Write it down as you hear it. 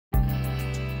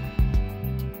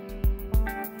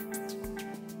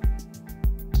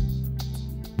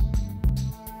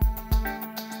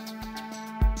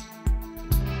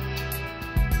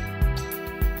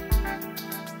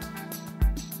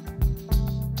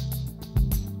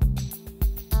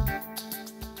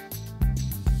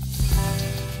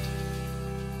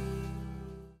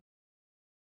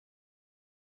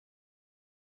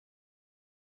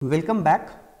Welcome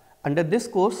back. Under this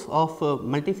course of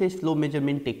multiphase flow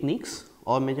measurement techniques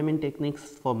or measurement techniques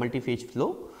for multiphase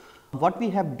flow, what we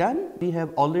have done, we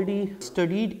have already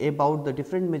studied about the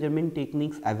different measurement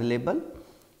techniques available.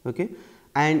 Okay.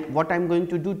 And what I am going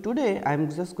to do today, I am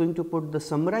just going to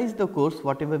summarize the course,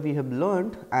 whatever we have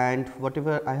learned and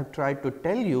whatever I have tried to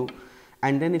tell you,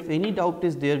 and then if any doubt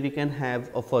is there, we can have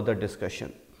a further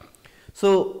discussion.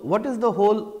 So, what is the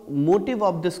whole motive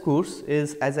of this course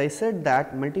is, as I said,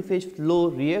 that multiphase flow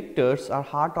reactors are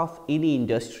heart of any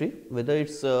industry, whether it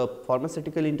is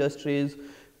pharmaceutical industries,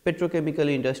 petrochemical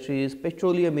industries,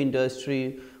 petroleum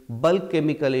industry, bulk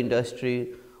chemical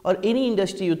industry, or any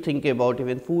industry you think about,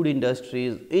 even food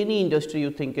industries, any industry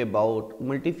you think about,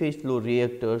 multiphase flow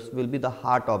reactors will be the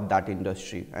heart of that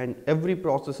industry, and every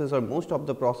processes or most of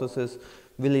the processes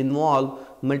will involve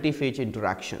multiphase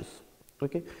interactions.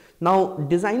 Okay. Now,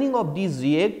 designing of these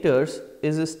reactors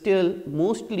is still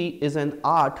mostly is an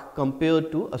art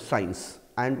compared to a science,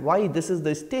 and why this is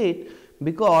the state?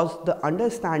 Because the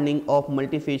understanding of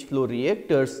multiphase flow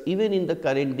reactors even in the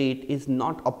current date is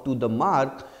not up to the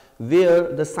mark,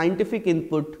 where the scientific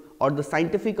input or the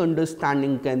scientific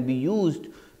understanding can be used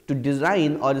to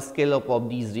design or scale up of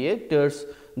these reactors.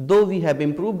 Though we have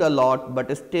improved a lot,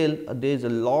 but still there is a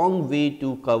long way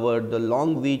to cover, the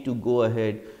long way to go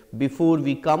ahead before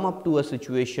we come up to a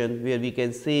situation where we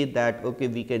can say that okay,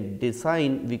 we can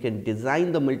design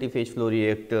the multiphase flow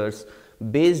reactors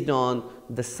based on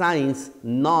the science,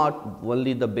 not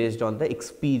only the based on the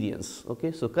experience.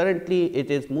 Okay. So, currently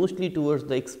it is mostly towards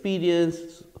the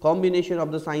experience, combination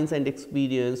of the science and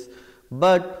experience,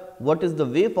 but what is the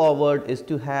way forward is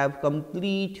to have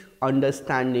complete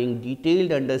understanding,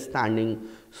 detailed understanding,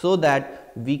 so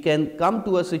that we can come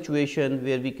to a situation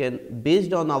where we can,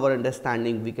 based on our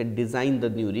understanding, we can design the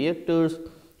new reactors,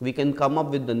 we can come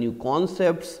up with the new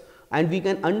concepts, and we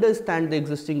can understand the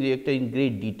existing reactor in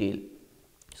great detail.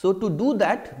 So, to do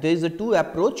that, there is a two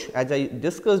approach, as I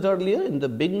discussed earlier in the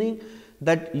beginning,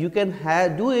 that you can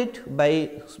do it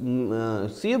by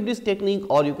CFD's technique,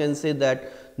 or you can say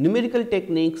that numerical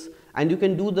techniques, and you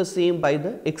can do the same by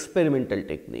the experimental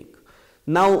technique.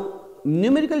 Now,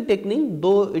 numerical technique,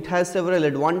 though it has several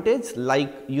advantages,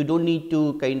 like you do not need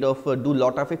to kind of do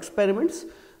lot of experiments.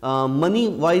 Money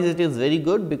wise it is very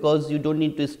good, because you do not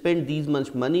need to spend these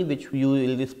much money which you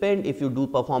will spend if you do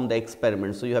perform the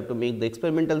experiment. So, you have to make the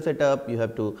experimental setup, you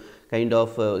have to kind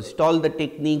of install the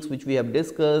techniques which we have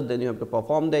discussed, then you have to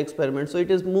perform the experiment. So,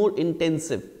 it is more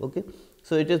intensive. Okay.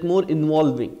 So, it is more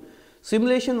involving.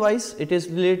 Simulation wise it is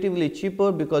relatively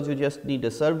cheaper, because you just need a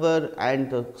server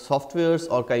and the softwares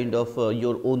or kind of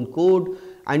your own code,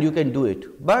 and you can do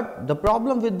it. But the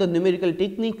problem with the numerical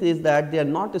technique is that they are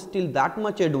not still that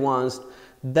much advanced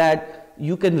that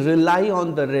you can rely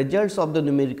on the results of the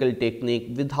numerical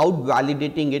technique without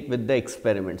validating it with the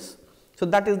experiments. So,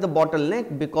 that is the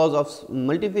bottleneck, because of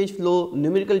multiphase flow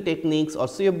numerical techniques or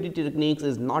CFD techniques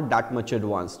is not that much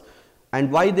advanced. And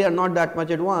why they are not that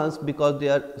much advanced? Because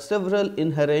there are several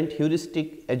inherent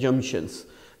heuristic assumptions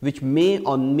which may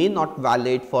or may not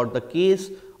valid for the case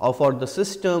or for the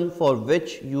system for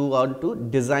which you want to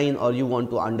design or you want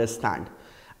to understand.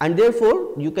 And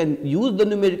therefore, you can use the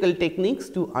numerical techniques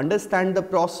to understand the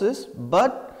process,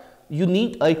 but you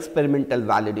need a experimental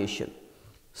validation.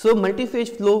 So,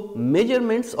 multiphase flow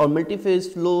measurements or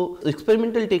multiphase flow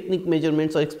experimental technique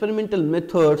measurements or experimental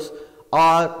methods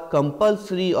are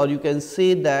compulsory, or you can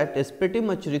say that is pretty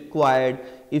much required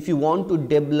if you want to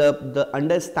develop the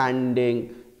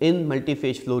understanding in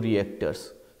multiphase flow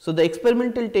reactors. So, the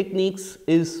experimental techniques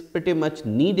is pretty much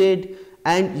needed,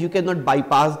 and you cannot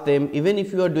bypass them. Even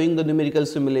if you are doing the numerical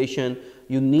simulation,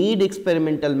 you need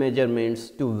experimental measurements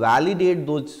to validate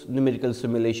those numerical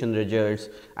simulation results,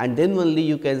 and then only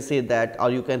you can say that, or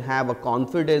you can have a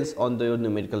confidence on your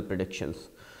numerical predictions.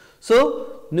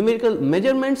 So, numerical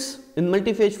measurements in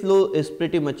multiphase flow is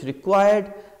pretty much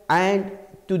required, and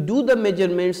to do the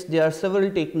measurements there are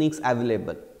several techniques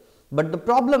available. But the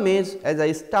problem is, as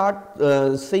I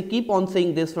keep on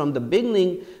saying this from the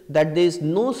beginning, that there is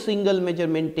no single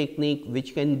measurement technique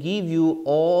which can give you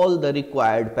all the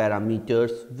required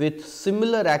parameters with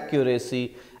similar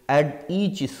accuracy at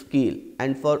each scale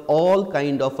and for all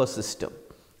kind of a system.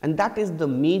 And that is the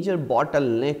major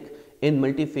bottleneck in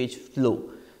multiphase flow,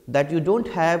 that you do not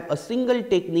have a single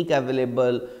technique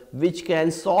available which can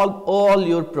solve all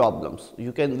your problems,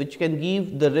 which can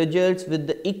give the results with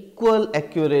the equal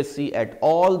accuracy at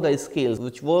all the scales,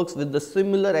 which works with the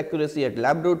similar accuracy at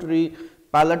laboratory,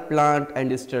 pilot plant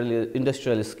and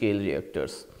industrial scale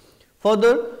reactors.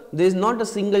 Further, there is not a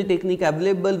single technique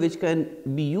available which can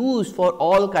be used for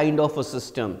all kind of a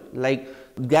system, like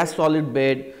gas solid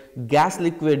bed, gas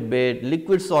liquid bed,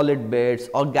 liquid solid beds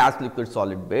or gas liquid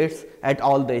solid beds at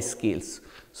all the scales.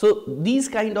 So, these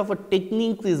kind of a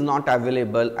technique is not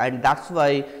available, and that is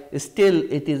why still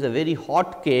it is a very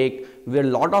hot cake where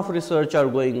lot of research are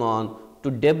going on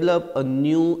to develop a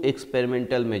new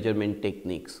experimental measurement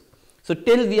techniques. So,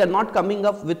 till we are not coming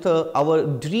up with our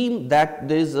dream that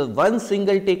there is one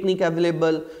single technique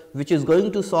available which is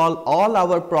going to solve all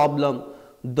our problem,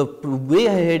 the way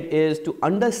ahead is to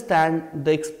understand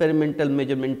the experimental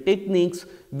measurement techniques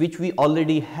which we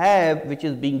already have, which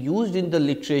is being used in the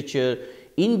literature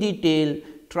in detail,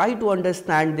 try to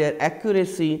understand their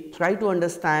accuracy, try to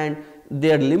understand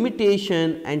their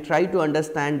limitation, and try to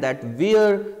understand that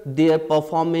where their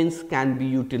performance can be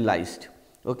utilized,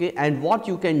 okay, and what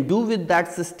you can do with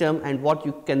that system and what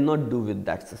you cannot do with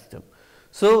that system.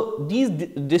 So, these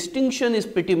distinction is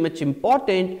pretty much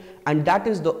important, and that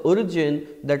is the origin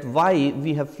that why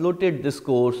we have floated this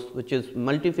course, which is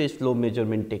multi-phase flow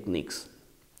measurement techniques.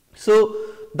 So,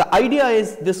 the idea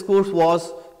is this course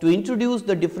was to introduce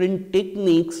the different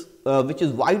techniques which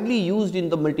is widely used in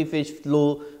the multi-phase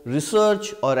flow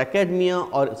research or academia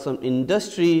or some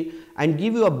industry, and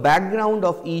give you a background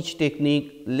of each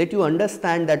technique, let you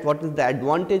understand that what is the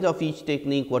advantage of each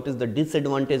technique, what is the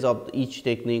disadvantage of each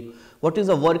technique, what is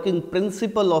the working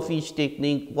principle of each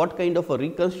technique, what kind of a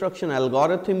reconstruction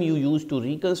algorithm you use to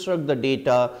reconstruct the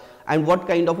data, and what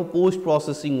kind of a post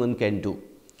processing one can do.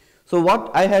 So,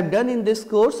 what I have done in this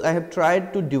course, I have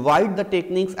tried to divide the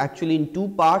techniques actually in two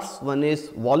parts. One is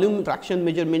volume fraction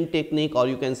measurement technique, or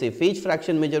you can say phase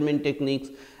fraction measurement techniques,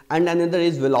 and another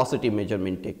is velocity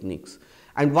measurement techniques.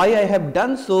 And why I have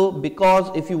done so?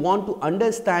 Because if you want to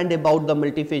understand about the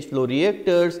multi-phase flow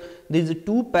reactors, there is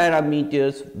two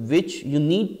parameters which you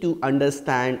need to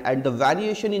understand, and the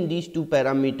variation in these two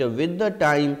parameters with the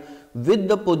time, with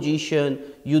the position,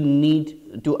 you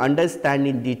need to understand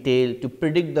in detail to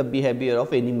predict the behavior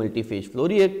of any multi-phase flow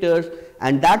reactors,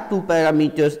 and that two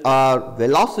parameters are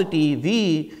velocity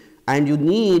V, and you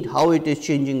need how it is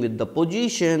changing with the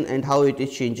position and how it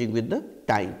is changing with the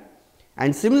time.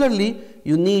 And similarly,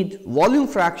 you need volume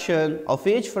fraction or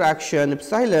phase fraction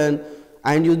epsilon,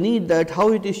 and you need that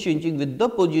how it is changing with the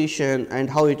position and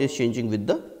how it is changing with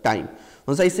the time.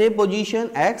 Once I say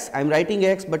position x, I am writing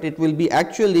x, but it will be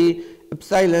actually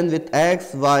epsilon with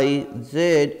x, y,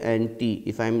 z and t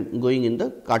if I am going in the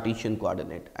Cartesian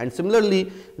coordinate, and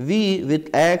similarly v with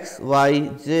x, y,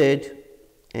 z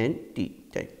and t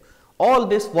time. All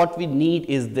this what we need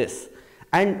is this,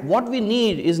 and what we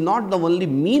need is not the only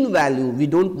mean value. We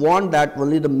do not want that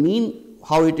only the mean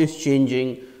how it is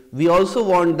changing, we also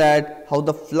want that how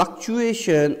the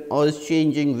fluctuation is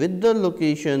changing with the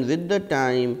location, with the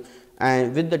time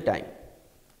and with the time.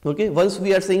 Okay. Once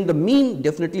we are saying the mean,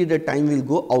 definitely the time will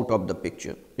go out of the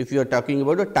picture. If you are talking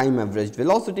about a time averaged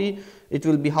velocity, it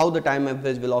will be how the time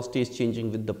averaged velocity is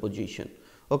changing with the position.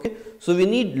 Okay. So, we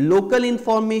need local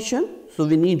information. So,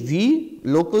 we need V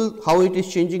local, how it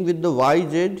is changing with the y,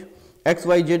 z, x,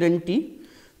 y, z and t.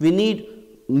 We need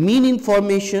mean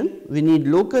information, we need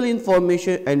local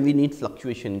information, and we need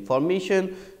fluctuation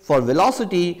information for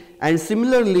velocity, and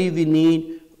similarly we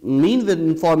need mean with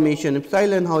information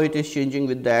epsilon, how it is changing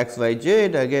with the x, y, z.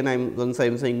 Again once I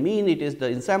am saying mean, it is the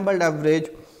ensemble average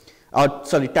or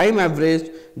sorry time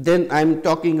averaged, then I am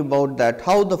talking about that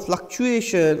how the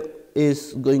fluctuation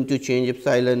is going to change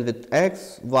epsilon with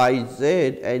x, y,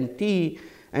 z and t,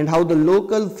 and how the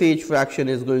local phase fraction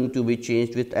is going to be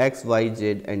changed with x, y,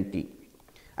 z and t.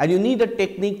 And you need a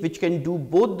technique which can do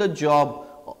both the job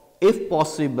if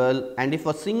possible, and if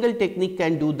a single technique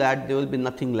can do that, there will be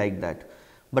nothing like that.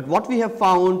 But what we have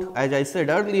found, as I said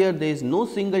earlier, there is no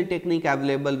single technique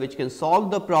available which can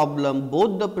solve the problem,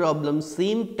 both the problems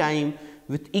same time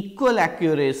with equal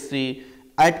accuracy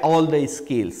at all the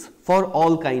scales for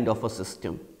all kind of a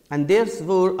system. And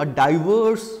therefore, a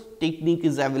diverse technique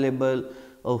is available,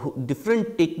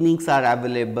 different techniques are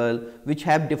available which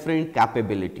have different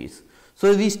capabilities.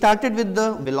 So, we started with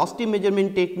the velocity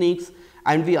measurement techniques,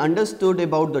 and we understood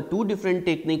about the two different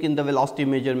techniques in the velocity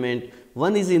measurement.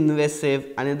 One is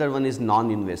invasive, another one is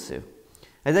non-invasive.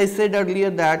 As I said earlier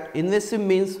that invasive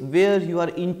means where you are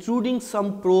intruding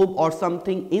some probe or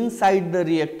something inside the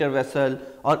reactor vessel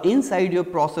or inside your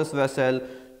process vessel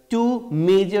to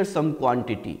measure some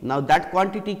quantity. Now, that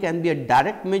quantity can be a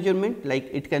direct measurement, like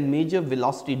it can measure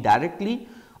velocity directly,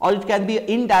 or it can be an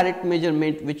indirect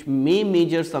measurement which may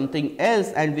measure something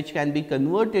else and which can be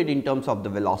converted in terms of the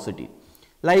velocity.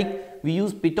 Like we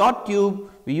use pitot tube,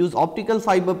 we use optical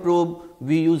fiber probe,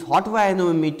 we use hot wire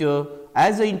anemometer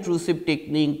as an intrusive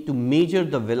technique to measure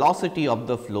the velocity of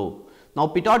the flow. Now,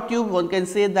 pitot tube, one can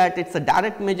say that it is a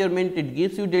direct measurement, it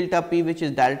gives you delta P, which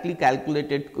is directly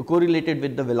correlated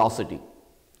with the velocity.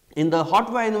 In the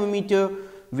hot wire anemometer,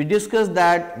 we discussed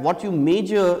that what you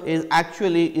measure is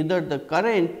actually either the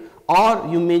current or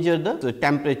you measure the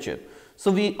temperature. So,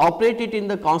 we operate it in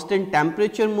the constant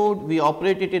temperature mode, we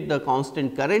operate it in the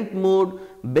constant current mode.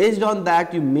 Based on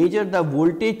that, you measure the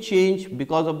voltage change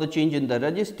because of the change in the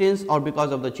resistance or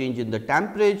because of the change in the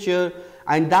temperature,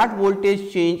 and that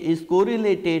voltage change is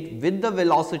correlated with the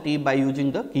velocity by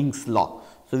using the King's law.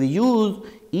 So, we use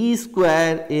E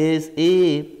square is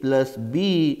A plus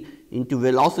B into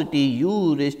velocity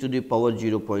u raised to the power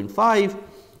 0.5.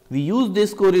 We use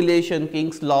this correlation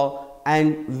King's law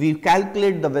and we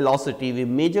calculate the velocity, we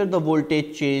measure the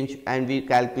voltage change and we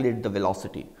calculate the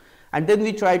velocity. And then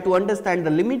we try to understand the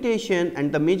limitation,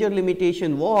 and the major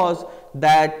limitation was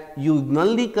that you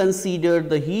only consider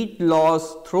the heat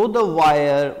loss through the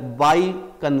wire by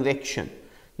convection.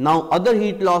 Now, other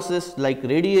heat losses like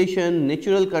radiation,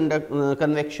 natural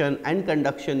convection and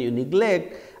conduction you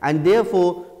neglect, and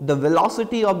therefore, the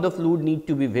velocity of the fluid need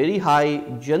to be very high.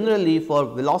 Generally, for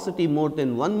velocity more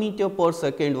than 1 meter per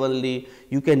second only,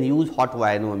 you can use hot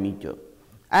wire anemometer.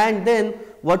 And then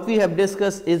what we have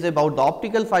discussed is about the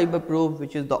optical fiber probe,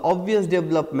 which is the obvious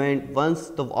development once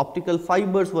the optical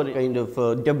fibers were kind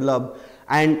of developed.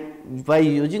 And by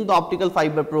using the optical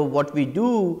fiber probe, what we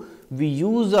do, we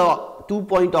use a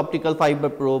 2-point optical fiber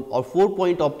probe or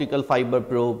 4-point optical fiber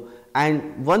probe,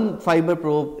 and one fiber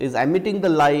probe is emitting the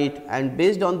light, and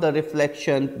based on the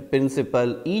reflection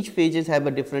principle, each phases have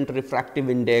a different refractive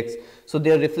index. So,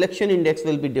 their reflection index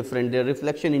will be different, their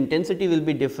reflection intensity will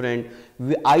be different.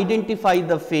 We identify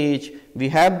the phase, we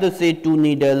have the say 2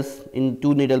 needles in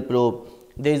 2 needle probe.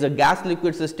 There is a gas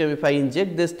liquid system. If I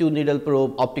inject this 2 needle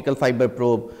probe, optical fiber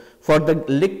probe, for the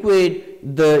liquid,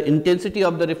 the intensity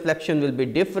of the reflection will be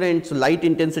different. So, light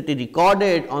intensity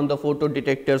recorded on the photo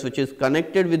detectors which is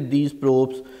connected with these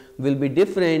probes will be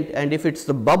different, and if it is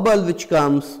the bubble which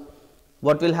comes,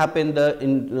 what will happen,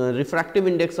 the refractive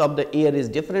index of the air is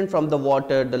different from the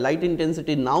water, the light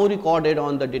intensity now recorded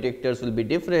on the detectors will be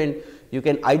different. You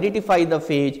can identify the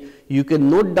phase, you can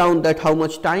note down that how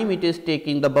much time it is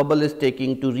taking, the bubble is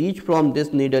taking to reach from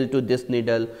this needle to this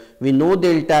needle. We know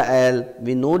delta L,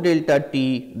 we know delta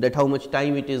T, that how much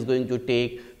time it is going to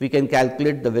take. We can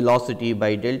calculate the velocity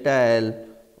by delta L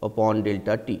upon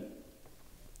delta T.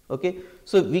 Okay.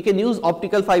 So, we can use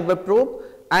optical fiber probe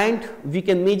and we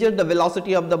can measure the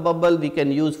velocity of the bubble. We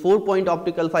can use 4-point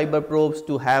optical fiber probes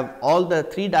to have all the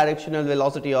 3 directional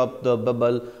velocity of the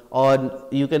bubble, or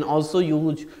you can also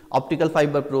use optical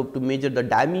fiber probe to measure the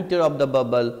diameter of the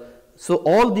bubble. So,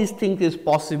 all these things is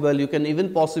possible. You can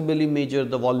even possibly measure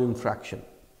the volume fraction.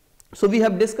 So, we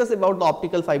have discussed about the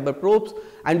optical fiber probes,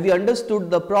 and we understood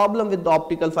the problem with the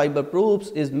optical fiber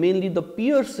probes is mainly the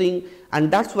piercing, and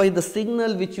that is why the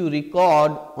signal which you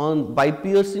record on by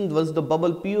piercing, once the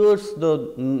bubble pierces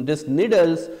this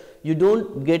needles, you do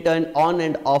not get an on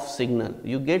and off signal,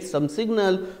 you get some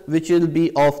signal which will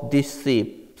be of this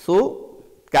shape. So,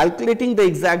 calculating the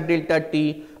exact delta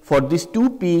T for these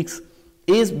 2 peaks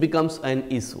becomes an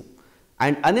issue.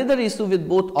 And another issue with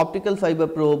both optical fiber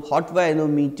probe, hot wire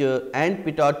anemometer and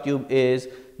pitot tube is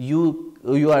you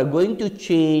are going to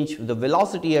change the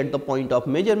velocity at the point of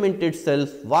measurement itself.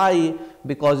 Why?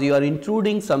 Because you are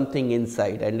intruding something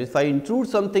inside, and if I intrude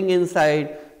something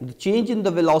inside, the change in the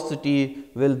velocity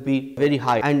will be very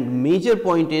high, and major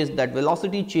point is that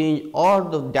velocity change or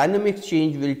the dynamics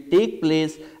change will take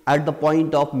place at the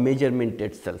point of measurement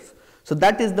itself. So,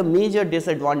 that is the major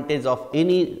disadvantage of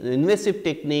any invasive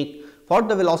technique. For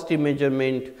the velocity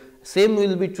measurement, same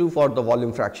will be true for the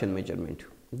volume fraction measurement.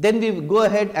 Then we go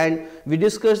ahead and we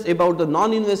discuss about the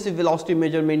non-invasive velocity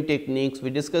measurement techniques, we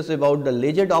discuss about the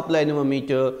laser Doppler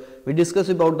anemometer, we discuss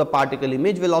about the particle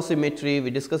image velocimetry, we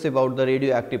discuss about the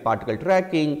radioactive particle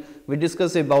tracking, we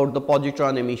discuss about the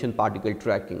positron emission particle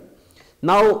tracking.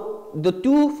 Now, the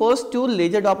first two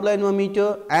laser Doppler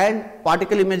anemometer and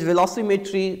particle image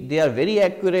velocimetry, they are very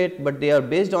accurate, but they are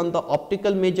based on the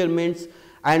optical measurements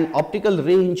and optical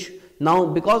range. Now,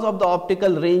 because of the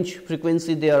optical range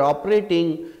frequency they are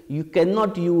operating, you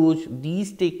cannot use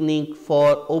these technique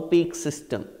for opaque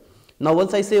system. Now,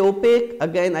 once I say opaque,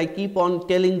 again I keep on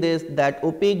telling this that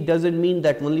opaque does not mean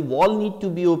that only wall need to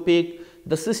be opaque,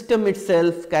 the system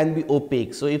itself can be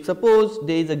opaque. So, if suppose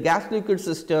there is a gas liquid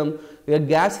system where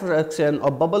gas fraction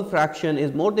or bubble fraction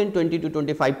is more than 20 to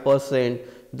 25%,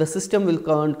 the system will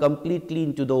turn completely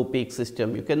into the opaque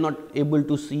system. You cannot able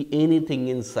to see anything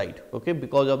inside, okay,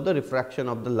 because of the refraction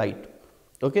of the light.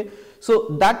 Okay. So,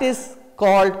 that is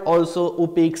called also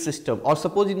opaque system. Or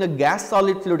suppose in a gas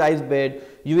solid fluidized bed,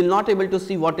 you will not able to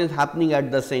see what is happening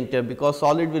at the center, because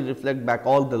solid will reflect back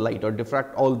all the light or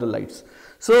diffract all the lights.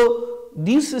 So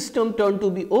these systems turn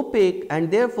to be opaque,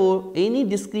 and therefore any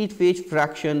discrete phase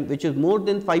fraction which is more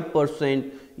than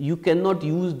 5%, you cannot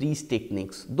use these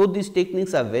techniques. Though these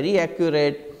techniques are very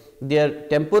accurate, their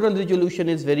temporal resolution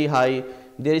is very high,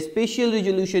 their spatial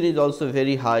resolution is also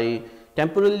very high.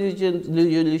 Temporal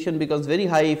resolution becomes very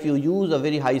high if you use a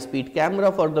very high speed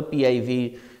camera for the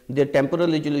PIV. Their temporal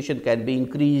resolution can be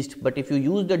increased, but if you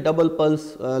use the double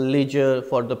pulse laser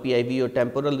for the PIV, your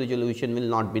temporal resolution will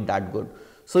not be that good.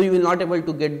 So you will not able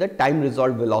to get the time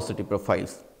resolved velocity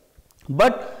profiles.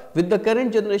 But with the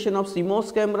current generation of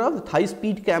CMOS camera, with high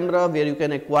speed camera where you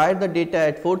can acquire the data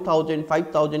at 4000,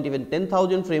 5000, even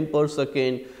 10,000 frame per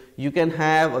second, you can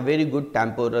have a very good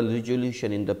temporal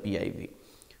resolution in the PIV.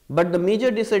 But the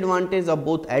major disadvantage of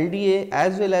both LDA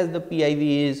as well as the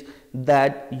PIV is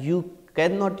that you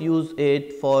cannot use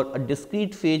it for a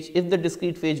discrete phase if the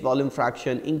discrete phase volume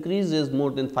fraction increases more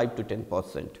than 5 to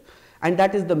 10%. And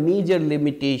that is the major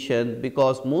limitation,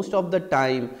 because most of the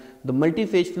time the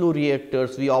multi-phase flow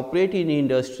reactors we operate in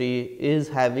industry is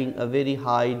having a very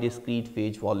high discrete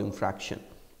phase volume fraction,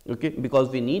 okay, because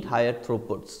we need higher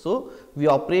throughputs. So we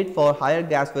operate for higher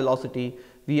gas velocity,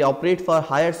 we operate for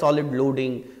higher solid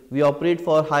loading, we operate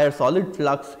for higher solid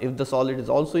flux if the solid is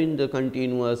also in the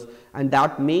continuous, and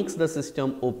that makes the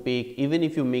system opaque. Even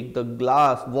if you make the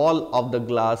glass wall of the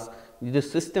glass, the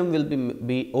system will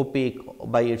be opaque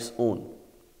by its own.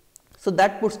 So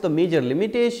that puts the major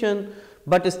limitation,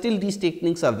 but still these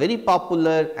techniques are very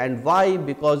popular. And why?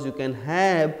 Because you can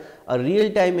have a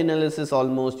real time analysis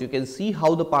almost, you can see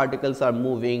how the particles are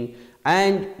moving,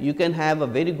 and you can have a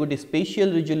very good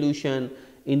spatial resolution.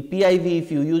 In PIV,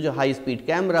 if you use a high speed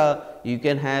camera, you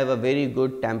can have a very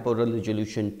good temporal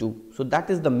resolution too. So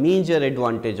that is the major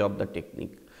advantage of the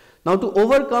technique. Now to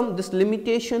overcome this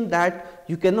limitation that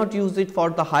you cannot use it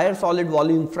for the higher solid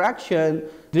volume fraction,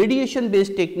 radiation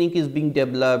based technique is being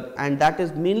developed, and that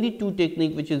is mainly two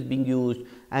technique which is being used,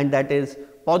 and that is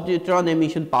positron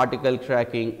emission particle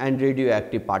tracking and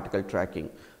radioactive particle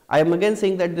tracking. I am again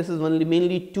saying that this is only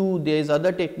mainly two. There is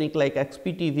other technique like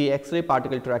XPTV, X-ray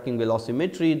particle tracking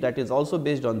velocimetry, that is also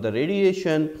based on the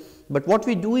radiation. But what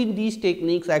we do in these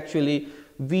techniques, actually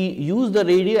we use the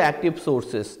radioactive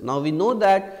sources. Now we know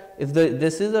that if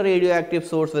this is a radioactive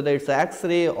source, whether it is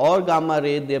X-ray or gamma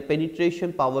ray, their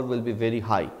penetration power will be very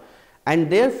high.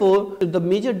 And therefore, the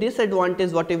major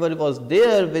disadvantage whatever was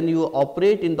there when you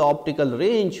operate in the optical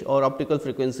range or optical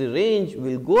frequency range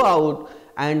will go out,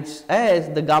 and as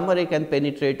the gamma ray can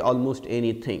penetrate almost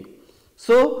anything.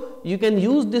 So you can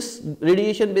use this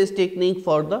radiation based technique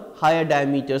for the higher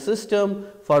diameter system,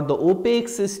 for the opaque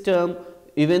system,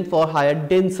 even for higher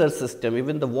denser system.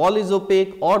 Even the wall is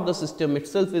opaque or the system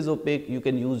itself is opaque, you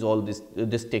can use all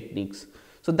these techniques.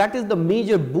 So that is the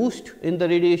major boost in the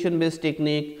radiation based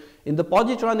technique. In the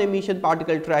positron emission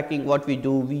particle tracking, what we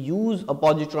do, we use a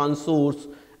positron source,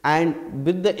 and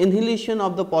with the annihilation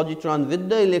of the positron with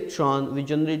the electron, we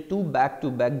generate two back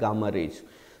to back gamma rays.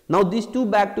 Now these two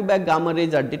back to back gamma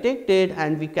rays are detected,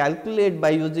 and we calculate by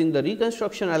using the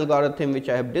reconstruction algorithm which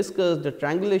I have discussed, the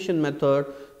triangulation method,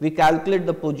 we calculate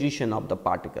the position of the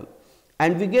particle,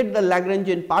 and we get the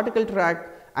Lagrangian particle track,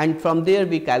 and from there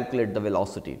we calculate the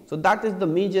velocity. So that is the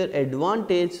major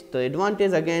advantage. The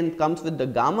advantage again comes with the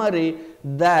gamma ray,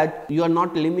 that you are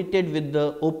not limited with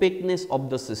the opaqueness of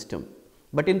the system.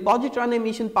 But in positron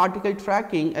emission particle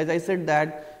tracking, as I said,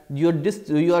 that you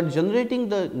are generating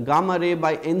the gamma ray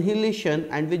by annihilation,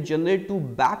 and we generate two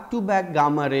back to back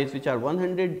gamma rays which are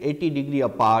 180 degree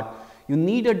apart. You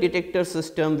need a detector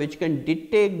system which can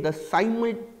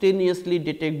simultaneously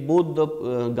detect both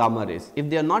the gamma rays. If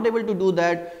they are not able to do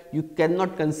that, you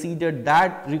cannot consider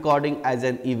that recording as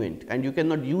an event, and you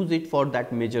cannot use it for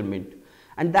that measurement.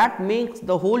 And that makes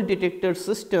the whole detector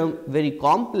system very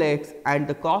complex, and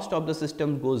the cost of the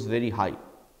system goes very high.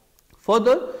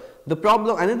 Further,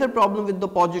 another problem with the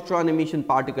positron emission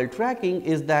particle tracking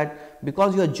is that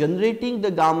because you are generating the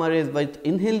gamma rays with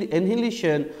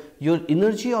annihilation, your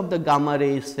energy of the gamma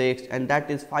ray is fixed, and that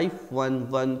is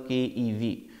 511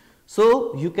 keV.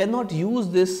 So you cannot use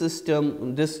this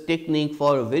technique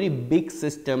for a very big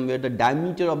system where the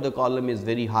diameter of the column is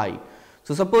very high.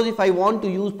 So suppose if I want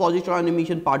to use positron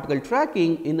emission particle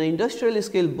tracking in an industrial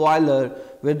scale boiler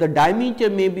where the diameter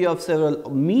may be of several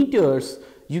meters,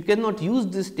 you cannot use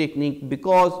this technique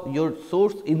because your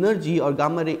source energy or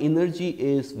gamma ray energy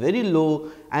is very low,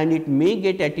 and it may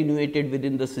get attenuated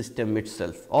within the system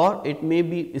itself, or it may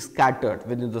be scattered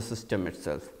within the system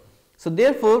itself. So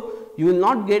therefore, you will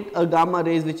not get a gamma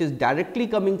rays which is directly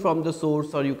coming from the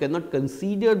source, or you cannot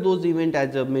consider those events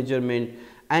as a measurement,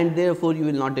 and therefore, you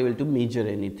will not able to measure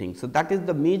anything. So, that is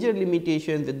the major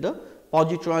limitation with the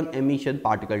positron emission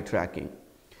particle tracking.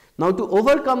 Now, to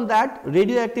overcome that,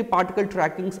 radioactive particle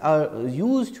trackings are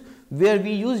used where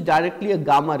we use directly a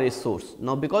gamma ray source.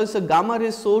 Now, because it is a gamma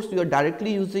ray source, you are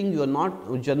directly using, you are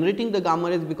not generating the gamma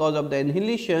rays because of the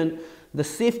annihilation. The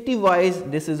safety wise,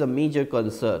 this is a major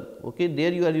concern. Okay,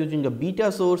 there you are using a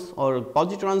beta source or a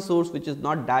positron source, which is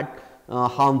not that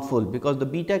harmful, because the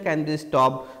beta can be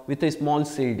stopped with a small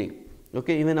shielding.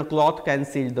 Okay, even a cloth can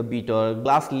shield the beta, or a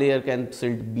glass layer can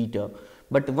shield beta.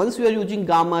 But once you are using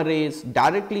gamma rays,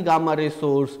 directly gamma ray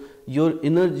source,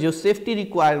 your safety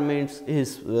requirements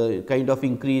is kind of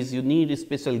increase. You need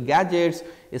special gadgets,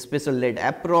 a special lead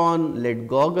apron, lead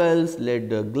goggles,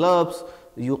 lead gloves.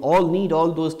 You all need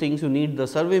all those things. You need the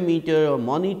survey meter or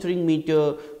monitoring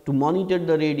meter to monitor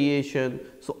the radiation.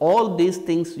 So, all these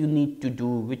things you need to do,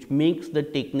 which makes the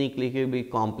technique a little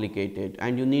bit complicated,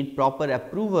 and you need proper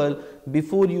approval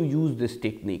before you use this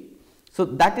technique. So,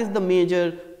 that is the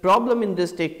major problem in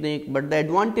this technique, but the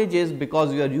advantage is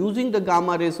because you are using the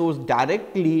gamma ray source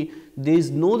directly, there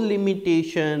is no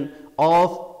limitation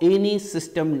of any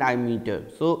system diameter.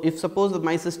 So, if suppose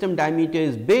my system diameter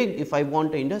is big, if I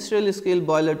want an industrial scale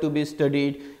boiler to be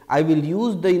studied, I will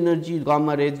use the energy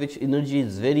gamma rays which energy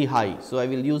is very high. So, I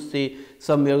will use say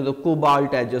somewhere the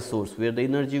cobalt as a source, where the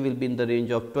energy will be in the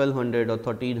range of 1200 or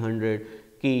 1300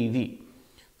 keV.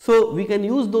 So, we can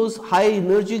use those high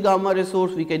energy gamma ray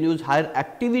source, we can use higher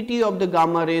activity of the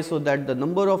gamma ray, so that the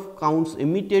number of counts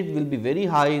emitted will be very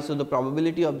high. So, the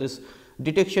probability of this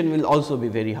detection will also be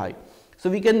very high. So,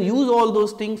 we can use all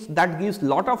those things, that gives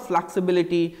lot of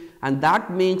flexibility, and that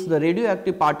makes the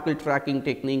radioactive particle tracking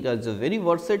technique as a very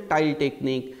versatile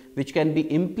technique which can be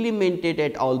implemented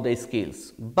at all the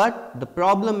scales. But the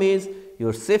problem is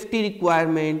your safety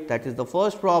requirement, that is the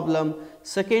first problem.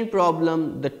 Second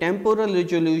problem, the temporal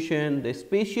resolution, the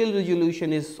spatial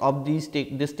resolution is of this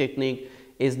technique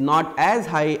is not as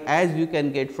high as you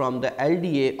can get from the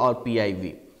LDA or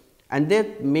PIV, and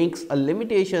that makes a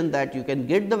limitation that you can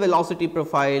get the velocity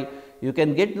profile, you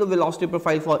can get the velocity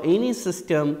profile for any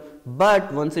system,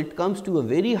 but once it comes to a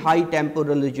very high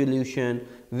temporal resolution,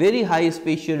 very high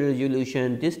spatial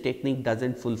resolution, this technique does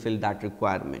not fulfill that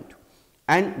requirement,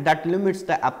 and that limits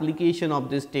the application of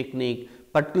this technique.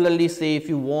 Particularly say if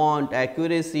you want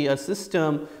accuracy, a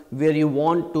system where you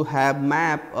want to have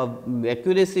map of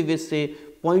accuracy with say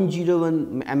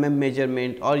 0.01 mm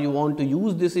measurement, or you want to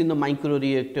use this in a micro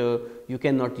reactor, you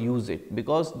cannot use it,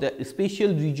 because the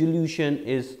spatial resolution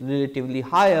is relatively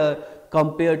higher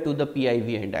compared to the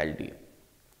PIV and LDA.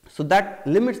 So, that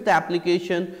limits the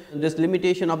application. This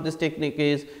limitation of this technique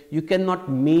is you cannot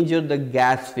measure the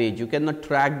gas phase, you cannot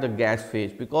track the gas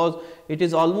phase, because it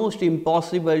is almost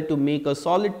impossible to make a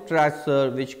solid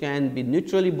tracer which can be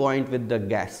neutrally buoyant with the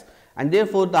gas, and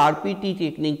therefore, the RPT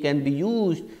technique can be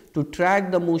used to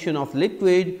track the motion of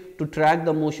liquid, to track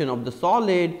the motion of the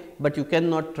solid, but you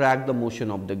cannot track the motion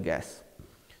of the gas.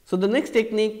 So, the next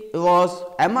technique was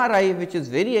MRI, which is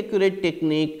very accurate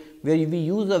technique, where we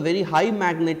use a very high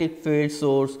magnetic field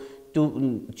source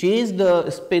to change the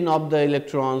spin of the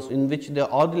electrons, in which the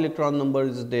odd electron number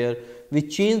is there. We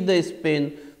change the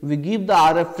spin, we give the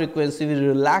RF frequency, we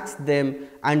relax them,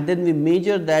 and then we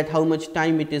measure that how much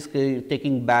time it is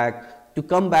taking back to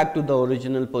come back to the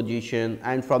original position,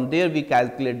 and from there we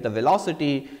calculate the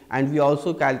velocity, and we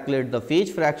also calculate the phase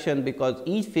fraction, because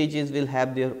each phases will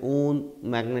have their own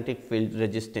magnetic field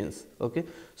resistance. Okay.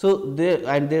 So,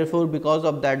 and therefore, because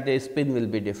of that their spin will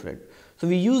be different. So,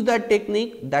 we use that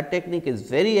technique is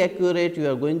very accurate.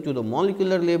 You are going to the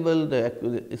molecular level,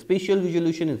 the spatial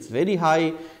resolution is very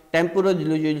high, temporal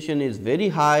resolution is very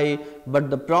high, but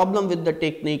the problem with the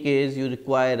technique is you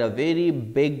require a very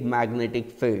big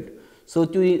magnetic field. So,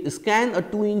 to scan a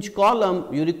 2-inch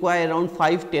column, you require around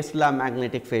 5 Tesla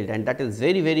magnetic field, and that is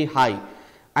very high,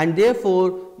 and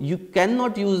therefore, you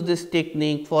cannot use this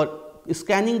technique for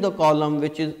scanning the column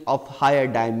which is of higher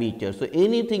diameter. So,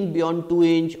 anything beyond 2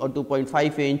 inch or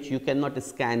 2.5 inch, you cannot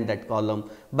scan that column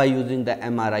by using the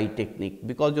MRI technique,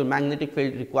 because your magnetic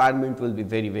field requirement will be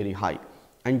very high,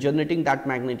 and generating that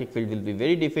magnetic field will be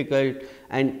very difficult,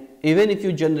 and even if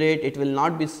you generate, it will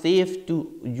not be safe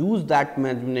to use that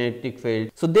magnetic field.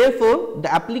 So, therefore,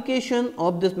 the application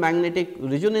of this magnetic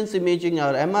resonance imaging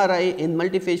or MRI in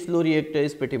multi-phase flow reactor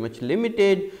is pretty much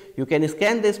limited. You can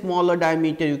scan the smaller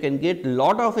diameter, you can get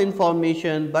lot of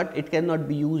information, but it cannot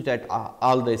be used at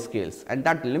all the scales, and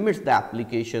that limits the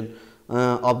application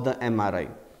of the MRI.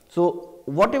 So,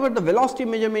 whatever the velocity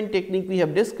measurement technique we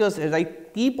have discussed, as I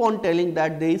keep on telling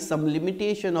that there is some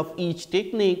limitation of each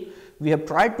technique. We have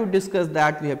tried to discuss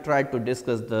that, we have tried to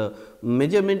discuss the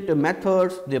measurement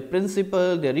methods, their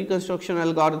principle, their reconstruction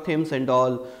algorithms and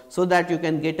all, so that you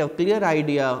can get a clear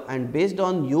idea, and based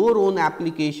on your own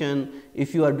application,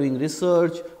 if you are doing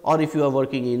research or if you are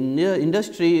working in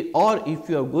industry or if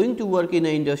you are going to work in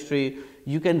an industry,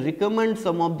 you can recommend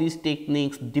some of these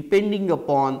techniques depending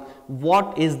upon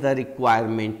what is the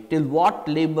requirement, till what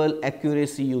level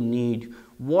accuracy you need,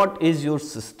 what is your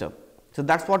system. So,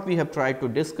 that is what we have tried to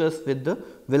discuss with the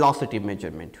velocity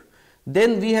measurement.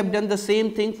 Then we have done the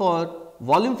same thing for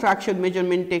volume fraction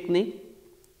measurement technique,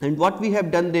 and what we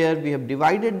have done there, we have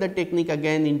divided the technique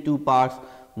again in two parts.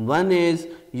 One is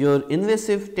your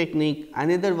invasive technique,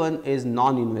 another one is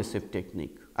non-invasive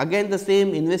technique. Again the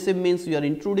same, invasive means you are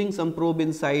intruding some probe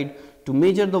inside to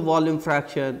measure the volume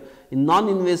fraction. In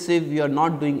non-invasive, you are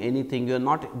not doing anything, you are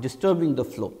not disturbing the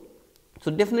flow. So,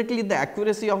 definitely the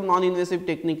accuracy of non-invasive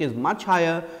technique is much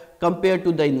higher compared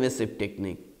to the invasive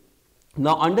technique.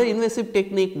 Now, under invasive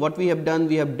technique, what we have done,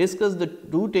 we have discussed the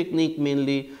two technique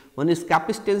mainly. One is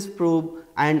capacitance probe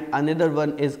and another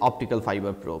one is optical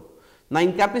fiber probe. Now,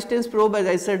 in capacitance probe, as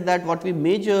I said, that what we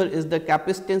measure is the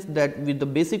capacitance, that with the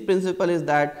basic principle is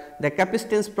that the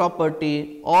capacitance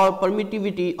property or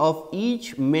permittivity of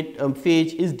each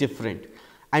phase is different,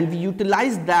 and we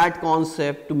utilize that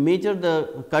concept to measure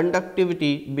the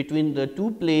conductivity between the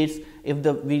two plates. If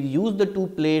we use the two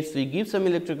plates, we give some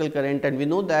electrical current, and we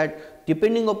know that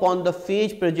depending upon the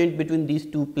phase present between these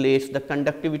two plates, the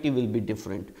conductivity will be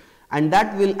different, and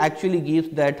that will actually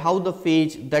give that how the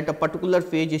phase, that a particular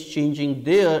phase is changing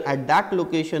there at that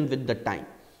location with the time.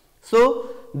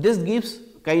 So, this gives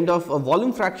kind of a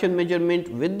volume fraction measurement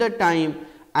with the time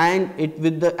and it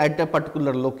with the at a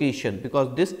particular location,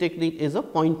 because this technique is a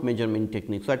point measurement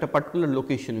technique. So, at a particular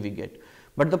location we get.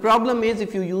 But the problem is,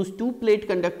 if you use two plate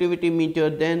conductivity meter,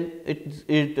 then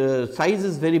its size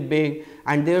is very big,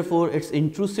 and therefore, its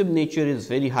intrusive nature is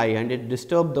very high and it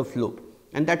disturbs the flow,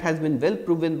 and that has been well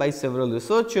proven by several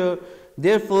researchers.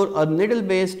 Therefore, a needle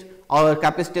based or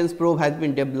capacitance probe has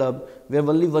been developed, where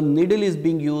only one needle is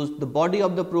being used, the body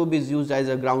of the probe is used as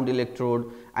a ground electrode,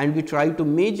 and we try to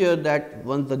measure that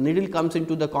once the needle comes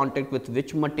into the contact with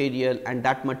which material and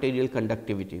that material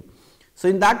conductivity. So,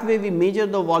 in that way we measure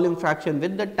the volume fraction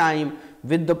with the time,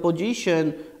 with the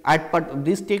position at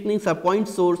these techniques are point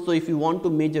source. So, if you want to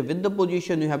measure with the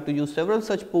position, you have to use several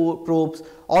such probes,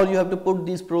 or you have to put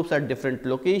these probes at different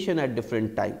location at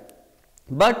different time.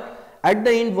 But at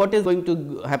the end, what is going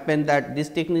to happen, that these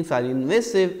techniques are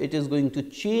invasive, it is going to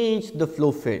change the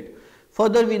flow field.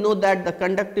 Further, we know that the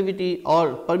conductivity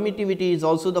or permittivity is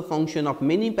also the function of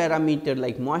many parameters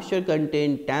like moisture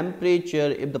content,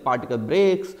 temperature, if the particle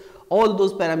breaks, all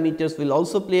those parameters will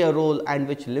also play a role, and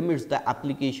which limits the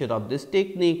application of this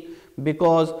technique,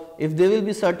 because if there will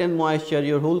be certain moisture,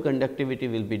 your whole conductivity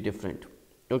will be different.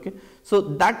 Okay. So,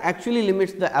 that actually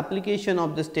limits the application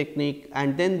of this technique,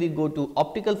 and then we go to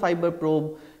optical fiber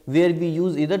probe, where we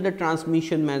use either the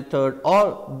transmission method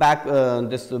or back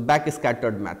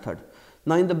scattered method.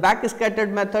 Now, in the back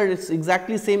scattered method, it is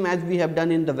exactly same as we have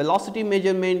done in the velocity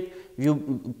measurement.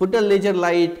 You put a laser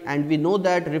light, and we know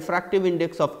that refractive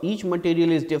index of each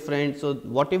material is different. So,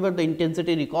 whatever the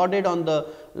intensity recorded on the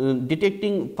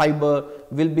detecting fiber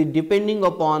will be depending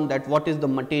upon that what is the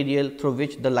material through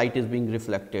which the light is being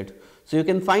reflected. So, you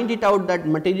can find it out that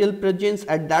material presence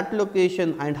at that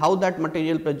location and how that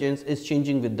material presence is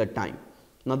changing with the time.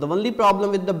 Now, the only problem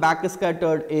with the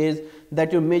backscattered is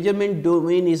that your measurement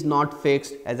domain is not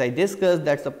fixed, as I discussed,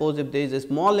 that suppose if there is a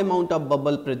small amount of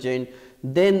bubble present,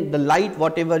 then the light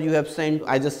whatever you have sent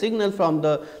as a signal from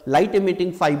the light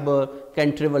emitting fiber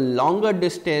can travel longer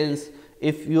distance.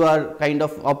 If you are kind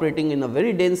of operating in a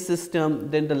very dense system,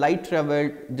 then the light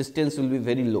traveled distance will be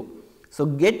very low. So,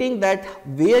 getting that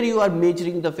where you are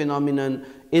measuring the phenomenon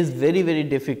is very, very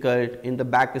difficult in the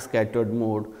backscattered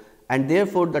mode, and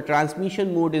therefore, the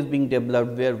transmission mode is being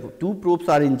developed, where two probes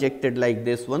are injected like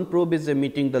this. One probe is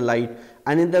emitting the light,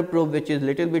 another probe which is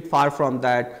little bit far from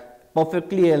that,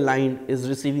 perfectly aligned, is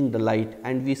receiving the light,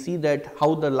 and we see that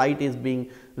how the light is being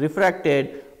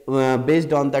refracted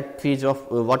based on that phase of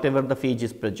whatever the phase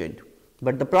is present.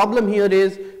 But the problem here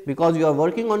is, because you are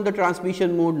working on the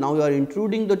transmission mode, now you are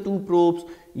intruding the two probes,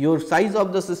 your size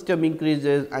of the system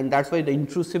increases, and that is why the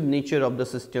intrusive nature of the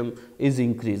system is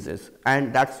increases,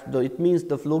 and that is it means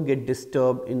the flow get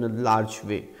disturbed in a large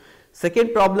way.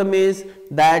 Second problem is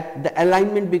that the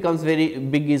alignment becomes very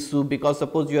big issue, because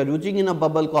suppose you are using in a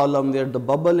bubble column where the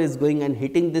bubble is going and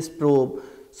hitting this probe.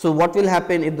 So what will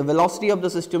happen if the velocity of the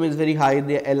system is very high,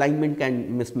 the alignment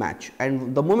can mismatch,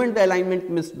 and the moment the alignment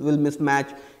will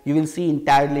mismatch, you will see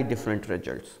entirely different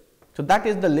results. So that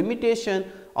is the limitation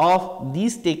of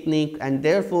these technique, and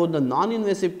therefore the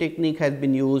non-invasive technique has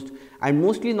been used, and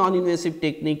mostly non-invasive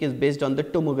technique is based on the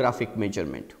tomographic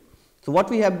measurement. So what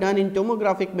we have done in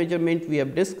tomographic measurement, we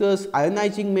have discussed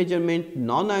ionizing measurement,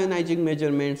 non-ionizing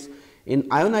measurements. In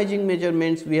ionizing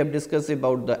measurements, we have discussed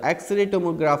about the X-ray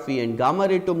tomography and gamma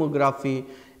ray tomography.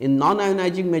 In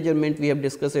non-ionizing measurement, we have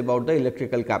discussed about the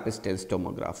electrical capacitance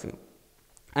tomography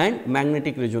and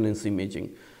magnetic resonance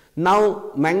imaging.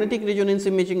 Now, magnetic resonance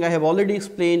imaging I have already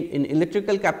explained. In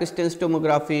electrical capacitance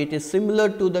tomography, it is similar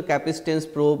to the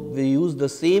capacitance probe. We use the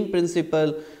same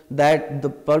principle that the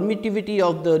permittivity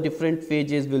of the different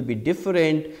phases will be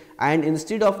different, and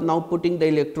instead of now putting the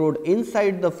electrode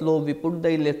inside the flow, we put the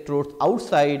electrodes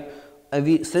outside.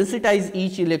 We sensitize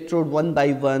each electrode one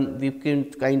by one. We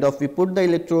can we put the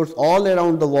electrodes all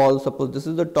around the wall. Suppose this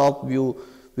is the top view.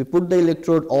 We put the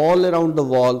electrode all around the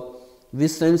wall. We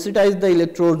sensitize the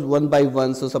electrodes one by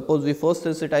one. So suppose we first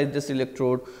sensitize this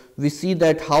electrode, we see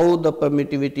that how the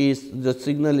permittivity is, the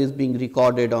signal is being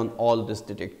recorded on all this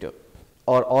detector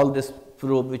or all this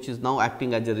probe, which is now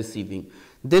acting as a receiving.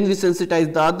 Then we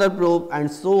sensitize the other probe,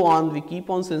 and so on. We keep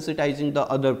on sensitizing the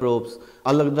other probes,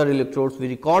 other electrodes. We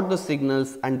record the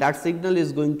signals, and that signal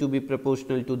is going to be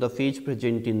proportional to the phase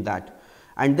present in that.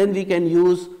 And then we can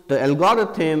use the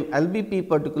algorithm LBP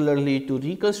particularly to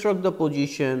reconstruct the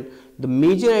position. The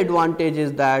major advantage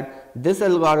is that this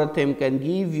algorithm can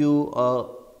give you a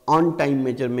on time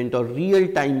measurement or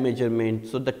real time measurement.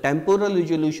 So the temporal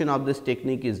resolution of this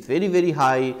technique is very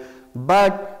high,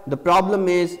 but the problem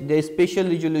is the spatial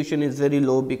resolution is very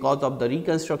low because of the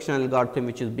reconstruction algorithm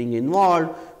which is being involved,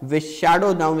 which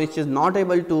shadow down, which is not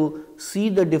able to see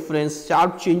the difference,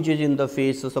 sharp changes in the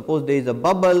phase. So suppose there is a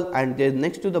bubble, and there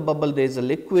next to the bubble there is a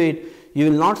liquid, you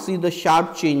will not see the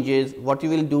sharp changes. What you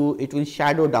will do, it will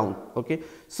shadow down. Okay.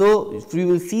 So you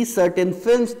will see certain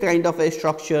films kind of a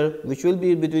structure which will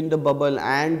be between the bubble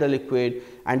and the liquid,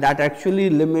 and that actually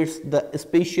limits the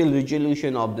spatial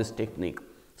resolution of this technique.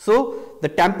 So the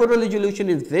temporal resolution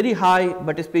is very high,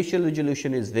 but spatial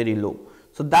resolution is very low.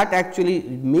 So that actually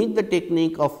make the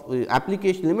technique of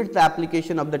application, limits the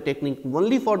application of the technique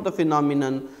only for the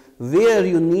phenomenon where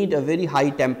you need a very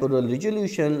high temporal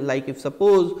resolution. Like if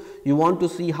suppose you want to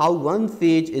see how one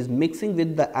phase is mixing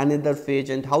with the another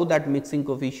phase and how that mixing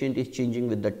coefficient is changing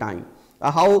with the time.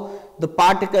 How the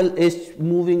particle is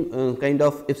moving,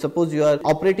 if suppose you are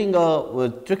operating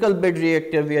a trickle bed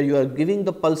reactor where you are giving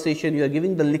the pulsation, you are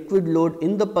giving the liquid load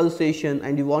in the pulsation,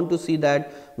 and you want to see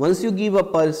that once you give a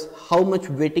pulse, how much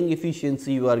wetting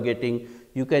efficiency you are getting.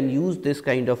 You can use this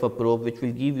kind of a probe which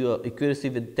will give you accuracy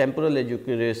with temporal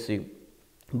accuracy,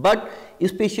 but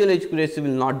spatial accuracy will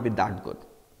not be that good.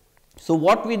 So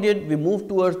what we did, we moved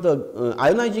towards the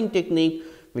ionizing technique.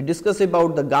 We discussed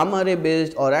about the gamma ray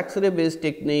based or X-ray based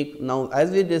technique. Now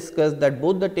as we discussed that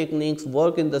both the techniques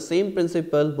work in the same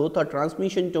principle, both are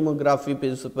transmission tomography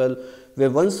principle, where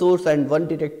one source and one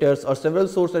detectors or several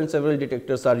source and several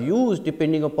detectors are used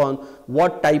depending upon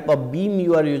what type of beam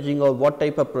you are using or what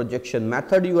type of projection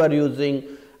method you are using,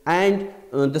 and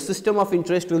the system of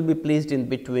interest will be placed in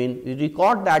between. You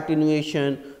record the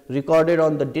attenuation recorded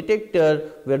on the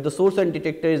detector where the source and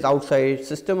detector is outside,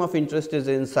 system of interest is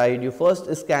inside. You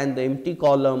first scan the empty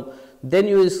column, then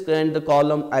you scan the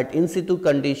column at in situ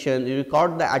condition, you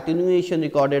record the attenuation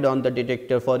recorded on the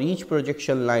detector for each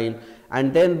projection line,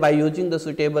 and then by using the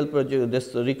suitable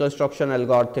this reconstruction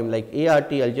algorithm like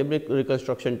ART, algebraic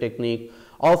reconstruction technique,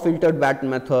 or filtered band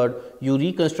method, you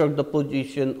reconstruct the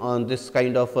position on this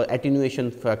kind of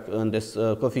attenuation on this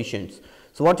coefficients.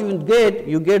 So what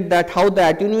you get that how the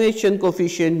attenuation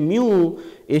coefficient mu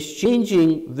is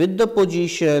changing with the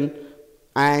position,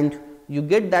 and you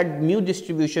get that mu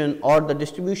distribution or the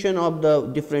distribution of the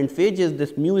different phases.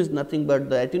 This mu is nothing but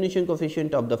the attenuation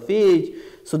coefficient of the phase.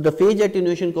 So the phase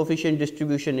attenuation coefficient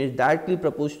distribution is directly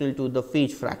proportional to the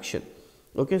phase fraction.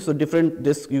 Okay, so different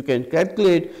this you can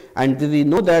calculate, and we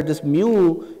know that this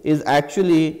mu is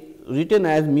actually written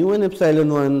as mu n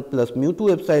epsilon 1 plus mu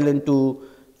 2 epsilon 2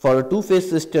 for a two phase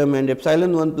system, and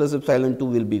epsilon 1 plus epsilon 2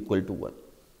 will be equal to 1.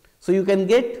 So you can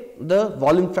get the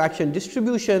volume fraction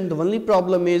distribution. The only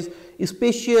problem is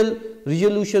spatial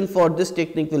resolution for this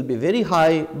technique will be very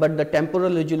high, but the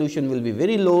temporal resolution will be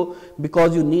very low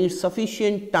because you need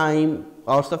sufficient time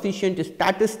or sufficient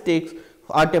statistics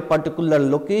at a particular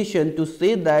location to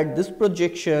say that this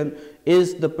projection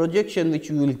is the projection which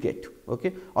you will get.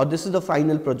 okay, or this is the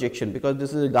final projection, because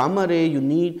this is a gamma ray, you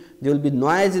need, there will be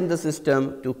noise in the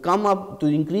system. To come up, to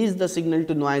increase the signal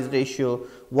to noise ratio,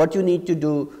 what you need to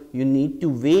do, you need to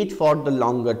wait for the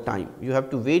longer time, you have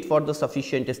to wait for the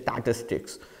sufficient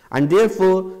statistics, and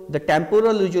therefore, the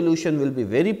temporal resolution will be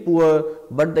very poor,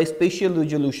 but the spatial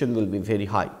resolution will be very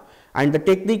high. And the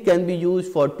technique can be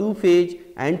used for 2-phase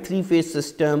and 3-phase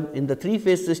system. In the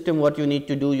 3-phase system, what you need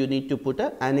to do, you need to put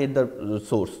another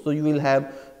source. So, you will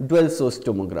have dual source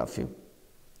tomography.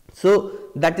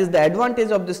 So, that is the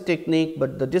advantage of this technique,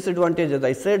 but the disadvantage, as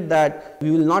I said, that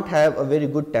we will not have a very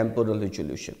good temporal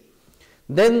resolution.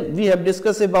 Then we have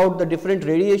discussed about the different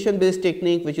radiation based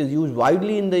technique which is used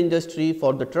widely in the industry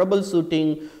for the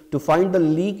troubleshooting, to find the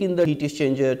leak in the heat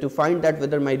exchanger, to find that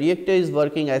whether my reactor is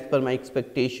working as per my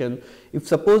expectation. If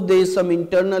suppose there is some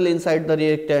internal inside the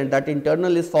reactor and that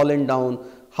internal is fallen down,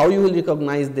 how you will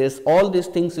recognize this? All these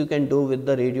things you can do with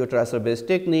the radio tracer based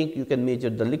technique. You can measure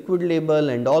the liquid level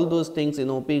and all those things in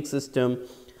opaque system.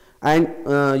 And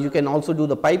you can also do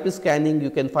the pipe scanning, you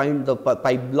can find the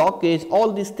pipe blockage,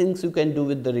 all these things you can do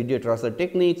with the radio tracer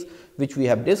techniques which we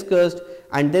have discussed.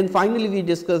 And then finally, we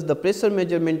discussed the pressure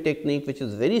measurement technique, which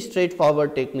is very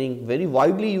straightforward technique, very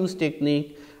widely used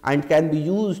technique, and can be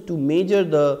used to measure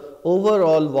the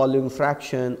overall volume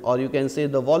fraction, or you can say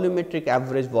the volumetric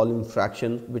average volume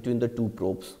fraction between the two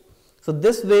probes. So,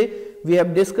 this way we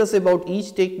have discussed about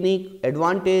each technique,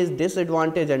 advantage,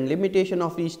 disadvantage and limitation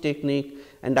of each technique,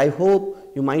 and I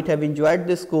hope you might have enjoyed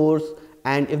this course.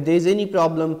 And if there is any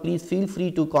problem, please feel free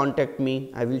to contact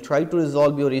me. I will try to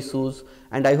resolve your issues,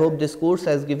 and I hope this course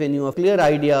has given you a clear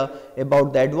idea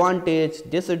about the advantage,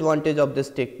 disadvantage of this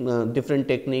different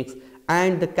techniques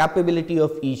and the capability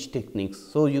of each technique.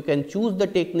 So, you can choose the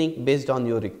technique based on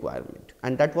your requirement,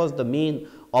 and that was the main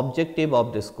objective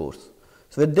of this course.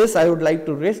 So, with this I would like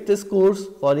to rest this course.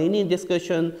 For any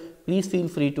discussion, please feel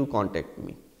free to contact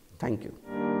me. Thank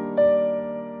you.